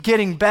it keep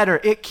getting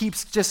better. It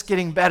keeps just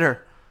getting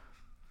better.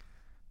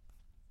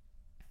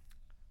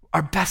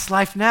 Our best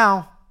life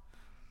now.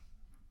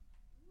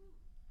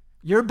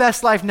 Your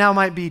best life now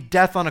might be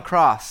death on a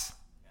cross.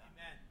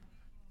 Amen.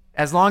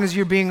 As long as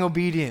you're being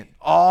obedient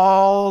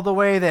all the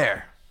way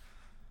there.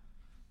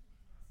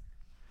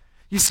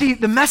 You see,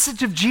 the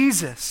message of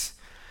Jesus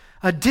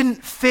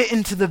didn't fit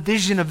into the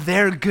vision of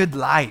their good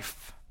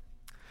life,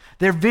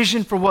 their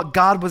vision for what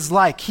God was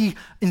like. He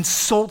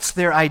insults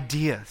their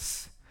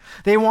ideas.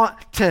 They want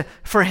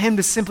for him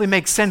to simply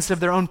make sense of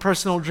their own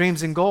personal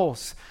dreams and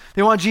goals.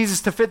 They want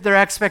Jesus to fit their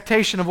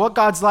expectation of what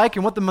God's like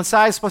and what the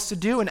Messiah is supposed to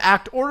do and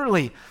act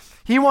orderly.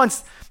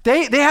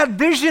 They had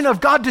vision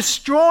of God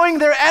destroying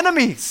their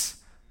enemies.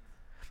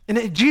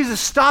 And Jesus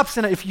stops,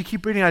 and if you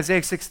keep reading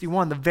Isaiah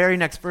 61, the very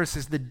next verse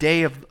is the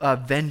day of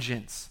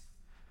vengeance.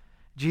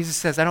 Jesus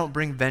says, I don't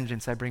bring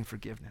vengeance, I bring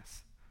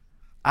forgiveness.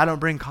 I don't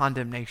bring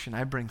condemnation,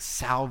 I bring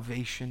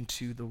salvation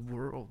to the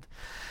world.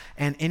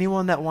 And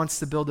anyone that wants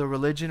to build a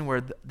religion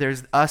where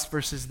there's us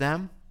versus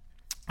them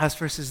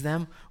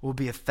will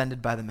be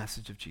offended by the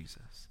message of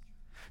Jesus.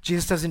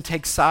 Jesus doesn't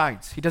take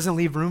sides. He doesn't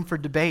leave room for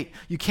debate.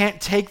 You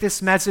can't take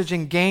this message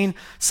and gain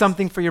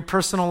something for your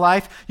personal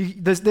life.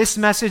 This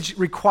message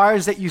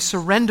requires that you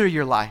surrender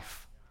your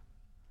life.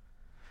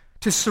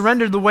 To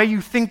surrender the way you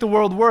think the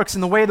world works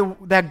and the way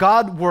that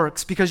God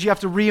works, because you have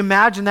to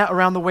reimagine that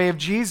around the way of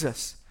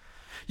Jesus.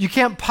 You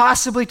can't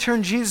possibly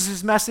turn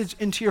Jesus' message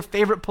into your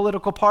favorite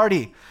political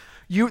party.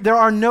 There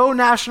are no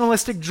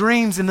nationalistic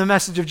dreams in the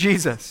message of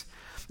Jesus.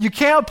 You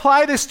can't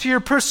apply this to your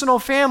personal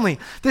family.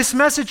 This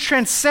message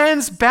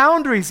transcends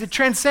boundaries. It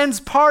transcends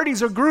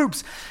parties or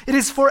groups. It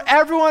is for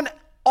everyone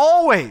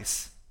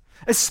always,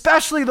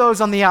 especially those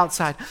on the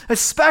outside,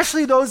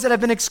 especially those that have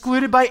been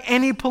excluded by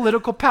any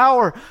political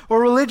power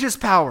or religious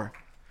power.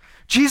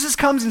 Jesus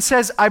comes and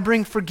says, I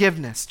bring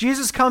forgiveness.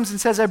 Jesus comes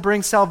and says, I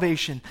bring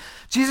salvation.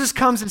 Jesus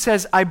comes and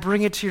says, I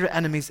bring it to your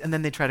enemies, and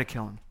then they try to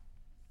kill him.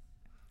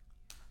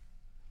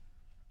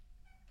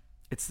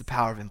 It's the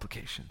power of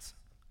implications.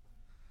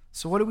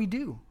 So what do we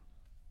do?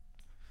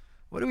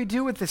 What do we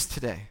do with this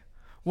today?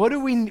 What do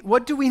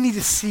we need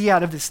to see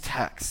out of this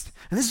text?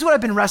 And this is what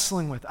I've been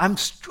wrestling with. I'm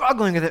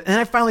struggling with it, and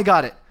I finally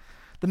got it.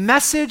 The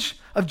message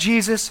of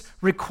Jesus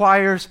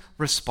requires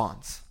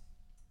response.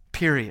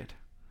 Period.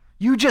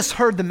 You just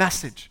heard the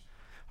message.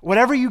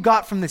 Whatever you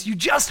got from this, you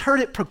just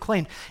heard it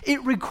proclaimed.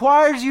 It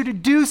requires you to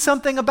do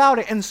something about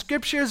it. And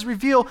scriptures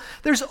reveal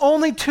there's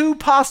only two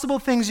possible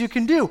things you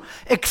can do: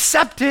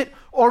 accept it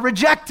or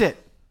reject it.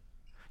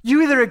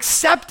 You either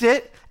accept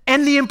it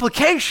and the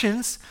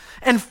implications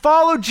and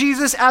follow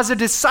Jesus as a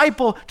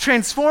disciple,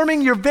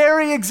 transforming your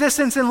very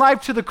existence in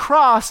life to the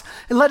cross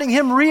and letting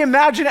him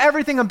reimagine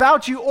everything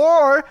about you,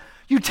 or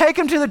you take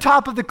him to the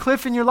top of the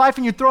cliff in your life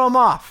and you throw him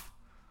off.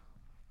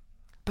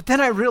 But then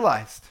I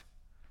realized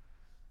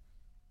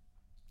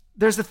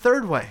there's a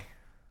third way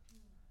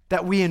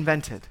that we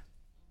invented,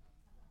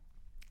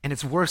 and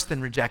it's worse than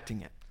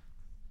rejecting it.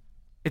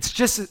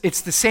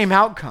 It's the same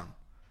outcome,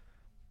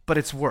 but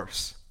it's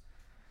worse.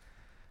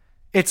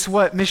 It's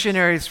what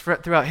missionaries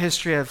throughout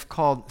history have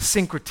called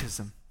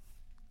syncretism.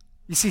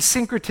 You see,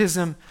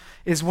 syncretism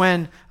is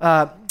when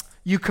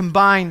you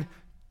combine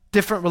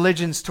different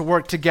religions to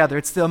work together.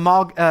 It's the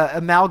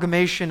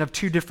amalgamation of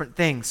two different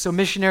things. So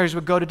missionaries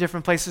would go to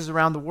different places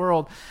around the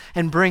world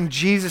and bring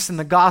Jesus and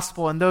the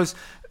gospel, and those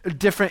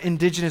different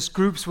indigenous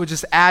groups would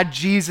just add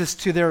Jesus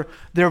to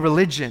their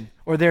religion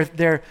or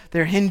their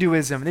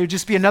Hinduism. They would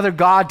just be another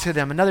god to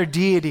them, another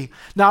deity,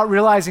 not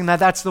realizing that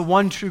that's the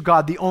one true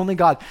God, the only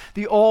God.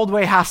 The old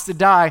way has to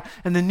die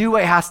and the new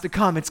way has to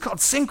come. It's called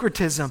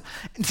syncretism.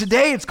 And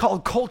today it's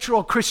called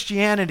cultural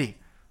Christianity.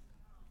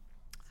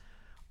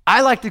 I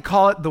like to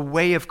call it the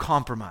way of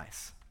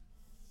compromise.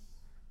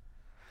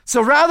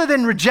 So rather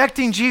than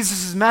rejecting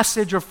Jesus'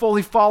 message or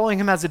fully following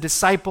him as a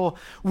disciple,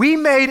 we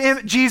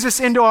made Jesus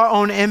into our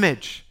own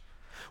image.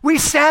 We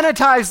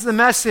sanitized the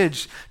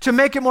message to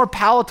make it more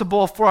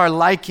palatable for our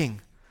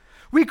liking.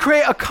 We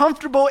create a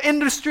comfortable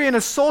industry and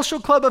a social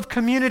club of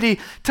community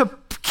to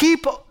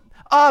keep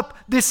up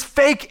this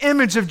fake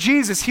image of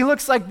Jesus. He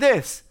looks like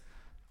this.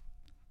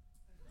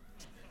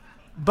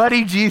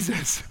 Buddy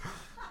Jesus.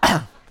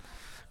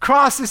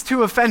 Cross is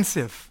too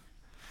offensive.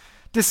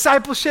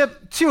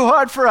 Discipleship, too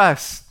hard for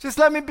us. Just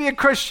let me be a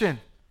Christian,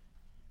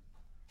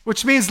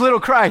 which means little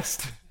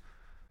Christ,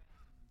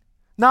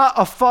 not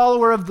a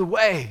follower of the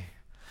way.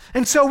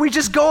 And so we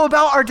just go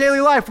about our daily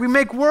life. We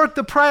make work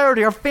the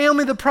priority, our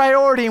family the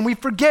priority, and we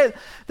forget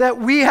that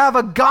we have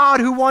a God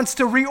who wants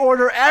to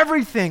reorder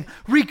everything,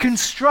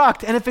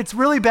 reconstruct, and if it's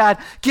really bad,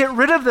 get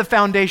rid of the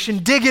foundation,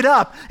 dig it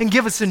up, and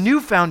give us a new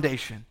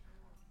foundation.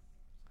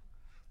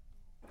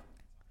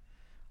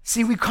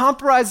 See, we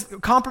compromise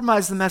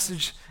the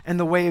message and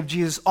the way of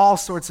Jesus all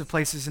sorts of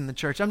places in the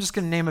church. I'm just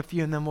going to name a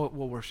few and then we'll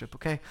worship,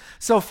 okay?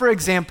 So, for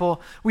example,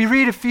 we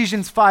read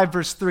Ephesians 5,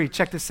 verse 3.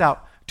 Check this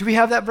out. Do we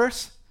have that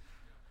verse?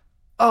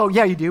 Oh,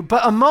 yeah, you do.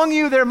 But among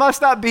you there must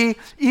not be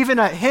even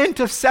a hint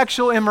of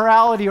sexual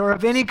immorality or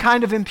of any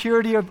kind of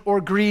impurity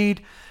or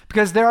greed,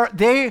 because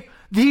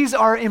these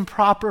are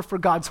improper for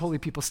God's holy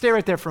people. Stay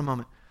right there for a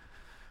moment.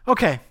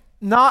 Okay,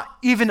 not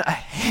even a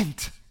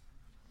hint,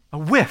 a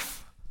whiff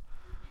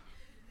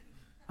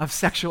of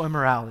sexual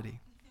immorality.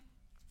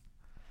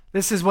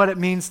 This is what it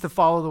means to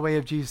follow the way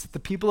of Jesus. The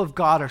people of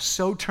God are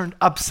so turned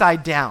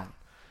upside down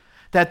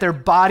that their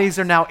bodies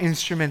are now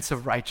instruments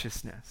of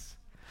righteousness.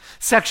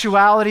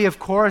 Sexuality, of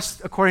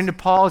course, according to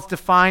Paul, is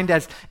defined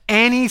as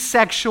any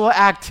sexual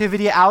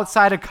activity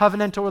outside a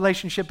covenantal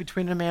relationship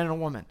between a man and a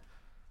woman.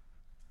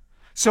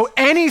 So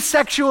any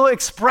sexual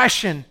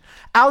expression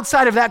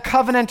outside of that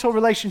covenantal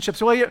relationship.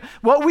 So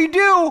what we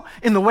do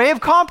in the way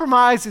of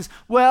compromise is,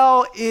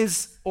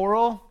 is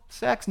oral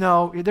sex?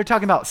 No, they're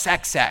talking about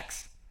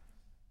sex.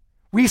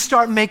 We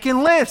start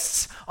making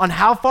lists on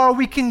how far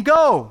we can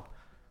go.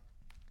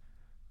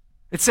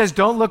 It says,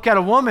 don't look at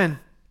a woman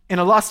in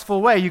a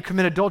lustful way. You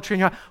commit adultery in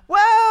your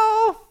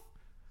heart.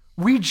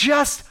 We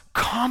just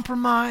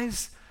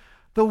compromise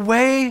the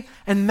way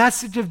and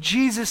message of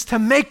Jesus to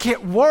make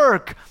it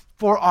work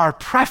for our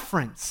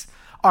preference,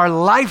 our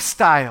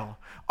lifestyle,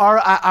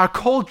 our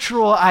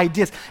cultural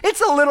ideas.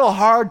 It's a little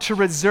hard to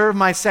reserve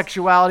my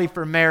sexuality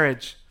for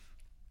marriage.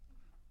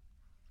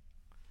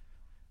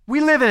 We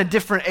live in a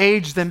different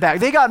age than back.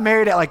 They got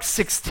married at like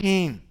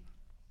 16.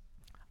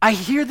 I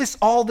hear this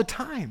all the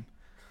time.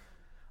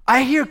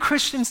 I hear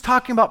Christians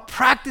talking about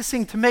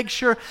practicing to make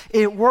sure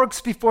it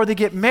works before they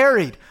get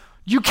married.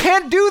 You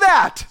can't do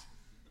that.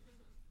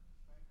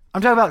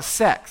 I'm talking about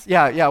sex.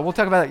 Yeah, we'll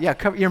talk about that. Yeah,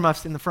 cover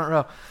earmuffs in the front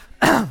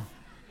row.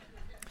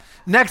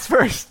 Next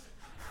verse.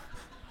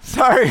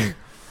 Sorry.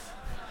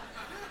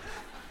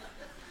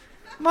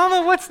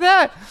 Mama, what's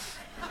that?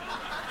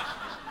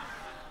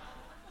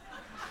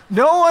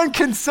 No one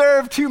can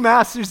serve two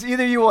masters.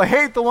 Either you will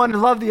hate the one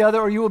and love the other,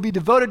 or you will be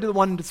devoted to the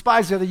one and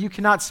despise the other. You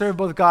cannot serve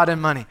both God and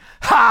money.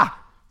 Ha!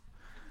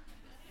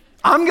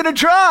 I'm going to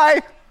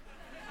try.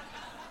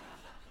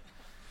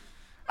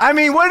 I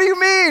mean, what do you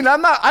mean?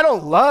 I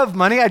don't love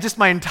money.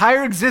 My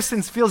entire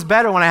existence feels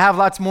better when I have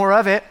lots more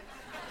of it.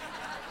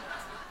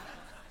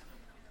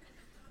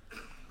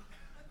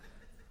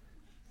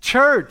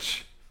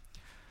 Church.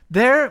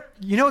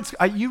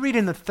 You read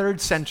in the 3rd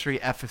century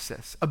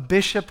Ephesus, a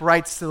bishop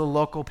writes to the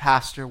local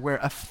pastor where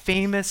a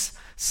famous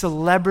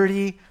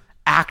celebrity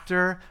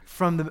actor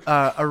from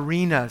the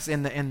arenas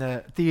in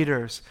the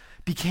theaters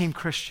became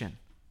Christian.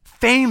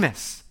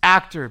 Famous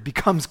actor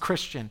becomes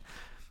Christian.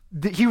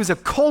 He was a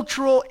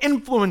cultural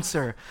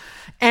influencer.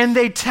 And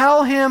they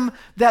tell him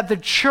that the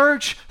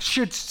church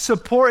should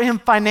support him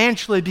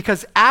financially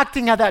because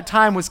acting at that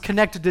time was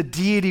connected to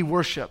deity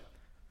worship.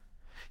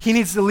 He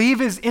needs to leave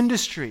his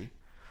industry,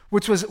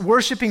 which was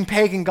worshiping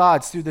pagan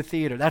gods through the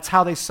theater. That's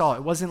how they saw it.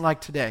 It wasn't like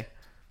today,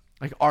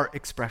 like art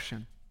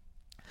expression.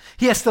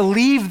 He has to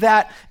leave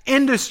that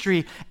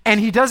industry, and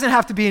he doesn't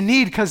have to be in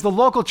need because the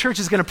local church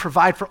is going to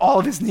provide for all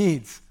of his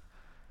needs.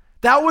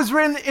 That was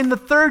written in the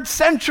 3rd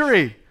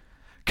century.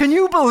 Can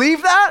you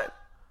believe that?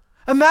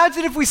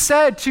 Imagine if we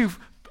said to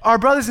our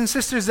brothers and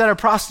sisters that are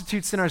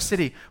prostitutes in our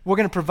city, we're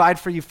going to provide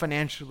for you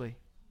financially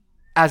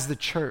as the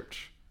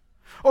church.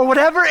 Or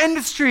whatever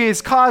industry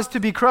is caused to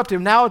be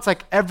corrupted. Now it's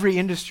like every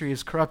industry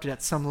is corrupted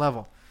at some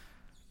level.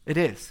 It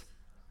is.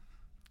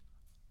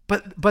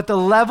 But the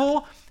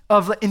level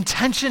of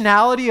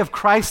intentionality of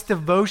Christ's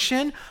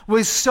devotion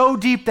was so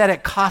deep that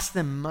it cost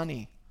them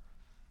money.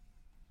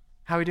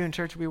 How are we doing,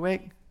 church? Are we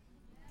awake?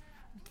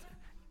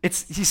 You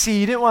see,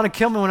 you didn't want to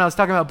kill me when I was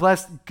talking about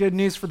blessed good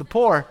news for the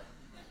poor.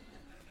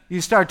 You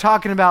start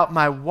talking about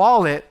my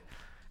wallet,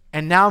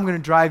 and now I'm going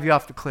to drive you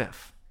off the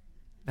cliff.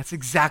 That's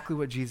exactly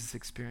what Jesus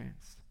experienced.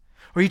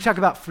 Or you talk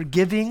about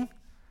forgiving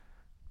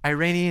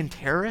Iranian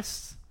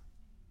terrorists.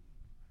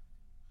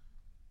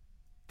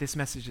 This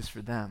message is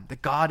for them.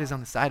 That God is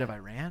on the side of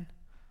Iran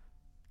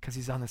because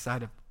he's on the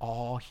side of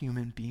all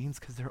human beings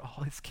because they're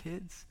all his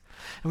kids.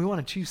 And we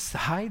want to choose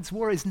sides.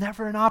 War is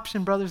never an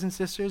option, brothers and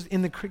sisters.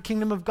 In the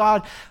kingdom of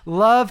God,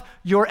 love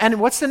your enemy.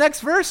 What's the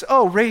next verse?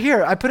 Oh, right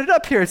here. I put it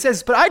up here. It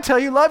says, but I tell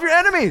you, love your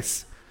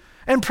enemies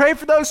and pray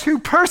for those who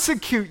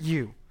persecute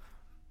you.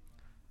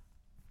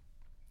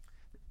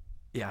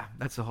 Yeah,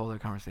 that's a whole other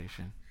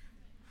conversation.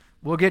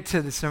 We'll get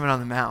to the Sermon on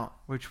the Mount,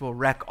 which will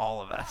wreck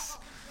all of us.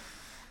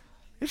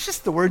 It's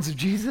just the words of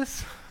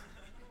Jesus.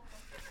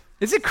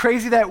 Is it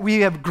crazy that we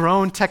have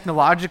grown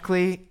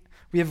technologically?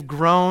 We have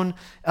grown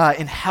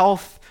in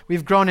health.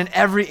 We've grown in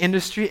every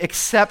industry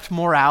except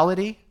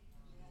morality.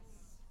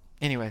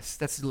 Anyways,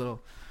 that's a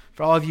little,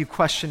 for all of you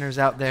questioners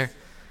out there.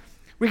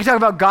 We can talk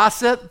about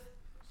gossip.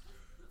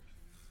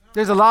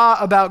 There's a law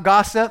about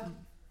gossip.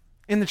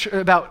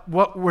 About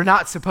what we're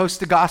not supposed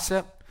to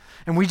gossip.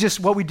 And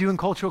what we do in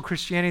cultural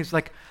Christianity is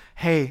like,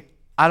 hey,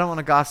 I don't want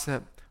to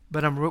gossip,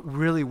 but I'm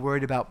really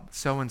worried about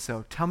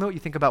so-and-so. Tell me what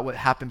you think about what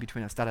happened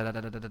between us. That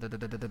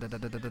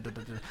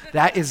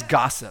is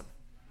gossip.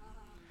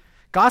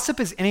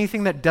 Gossip is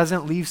anything that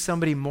doesn't leave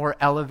somebody more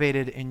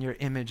elevated in your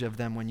image of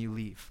them when you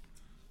leave.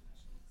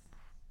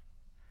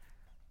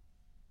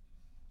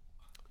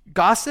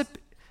 Gossip,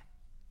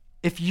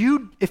 if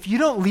you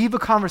don't leave a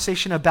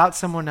conversation about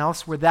someone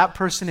else where that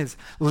person is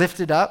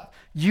lifted up,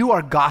 you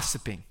are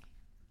gossiping.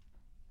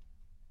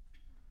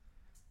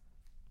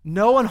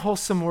 No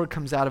unwholesome word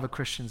comes out of a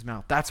Christian's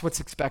mouth. That's what's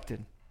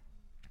expected.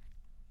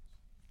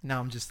 Now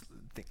I'm just,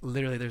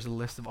 literally there's a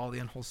list of all the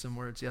unwholesome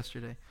words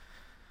yesterday.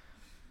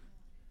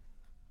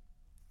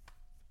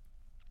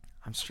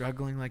 I'm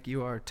struggling like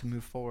you are to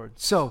move forward.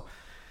 So,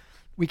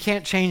 We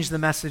can't change the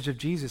message of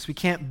Jesus. We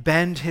can't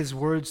bend his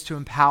words to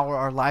empower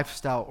our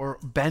lifestyle or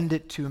bend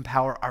it to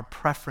empower our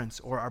preference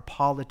or our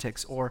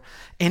politics or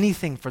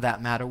anything for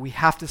that matter. We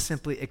have to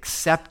simply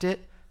accept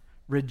it,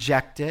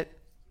 reject it,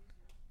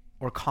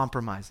 or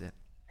compromise it.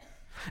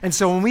 And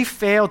so when we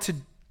fail to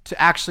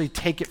actually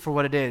take it for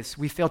what it is,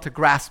 we fail to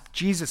grasp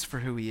Jesus for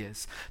who he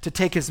is, to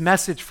take his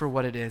message for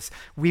what it is,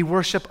 we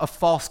worship a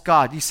false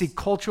god. You see,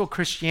 cultural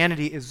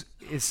Christianity is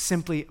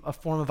simply a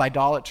form of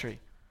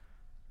idolatry.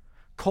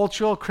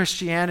 Cultural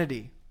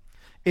Christianity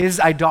is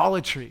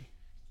idolatry.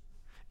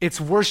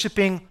 It's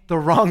worshiping the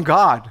wrong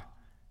God.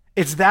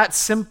 It's that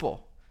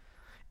simple.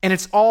 And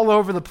it's all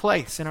over the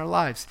place in our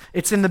lives.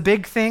 It's in the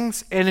big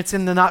things and it's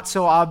in the not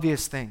so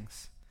obvious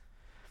things.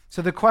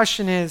 So the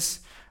question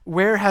is,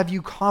 where have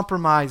you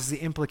compromised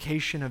the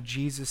implication of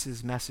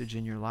Jesus' message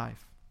in your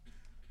life?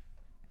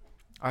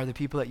 Are the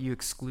people that you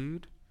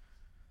exclude?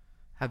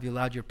 Have you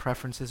allowed your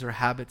preferences or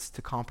habits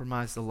to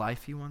compromise the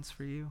life he wants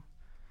for you?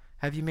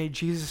 Have you made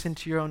Jesus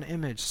into your own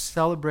image,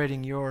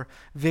 celebrating your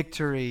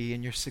victory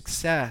and your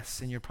success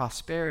and your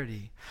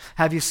prosperity?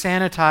 Have you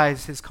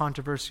sanitized his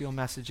controversial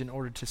message in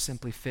order to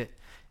simply fit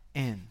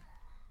in?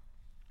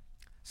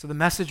 So the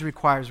message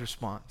requires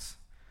response.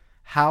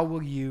 How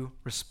will you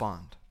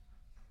respond?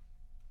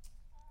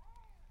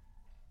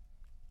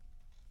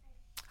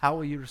 How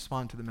will you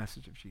respond to the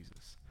message of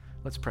Jesus?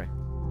 Let's pray.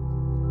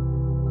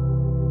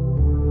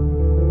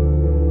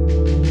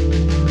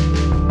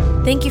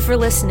 Thank you for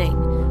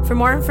listening. For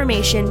more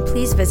information,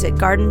 please visit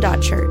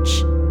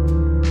garden.church.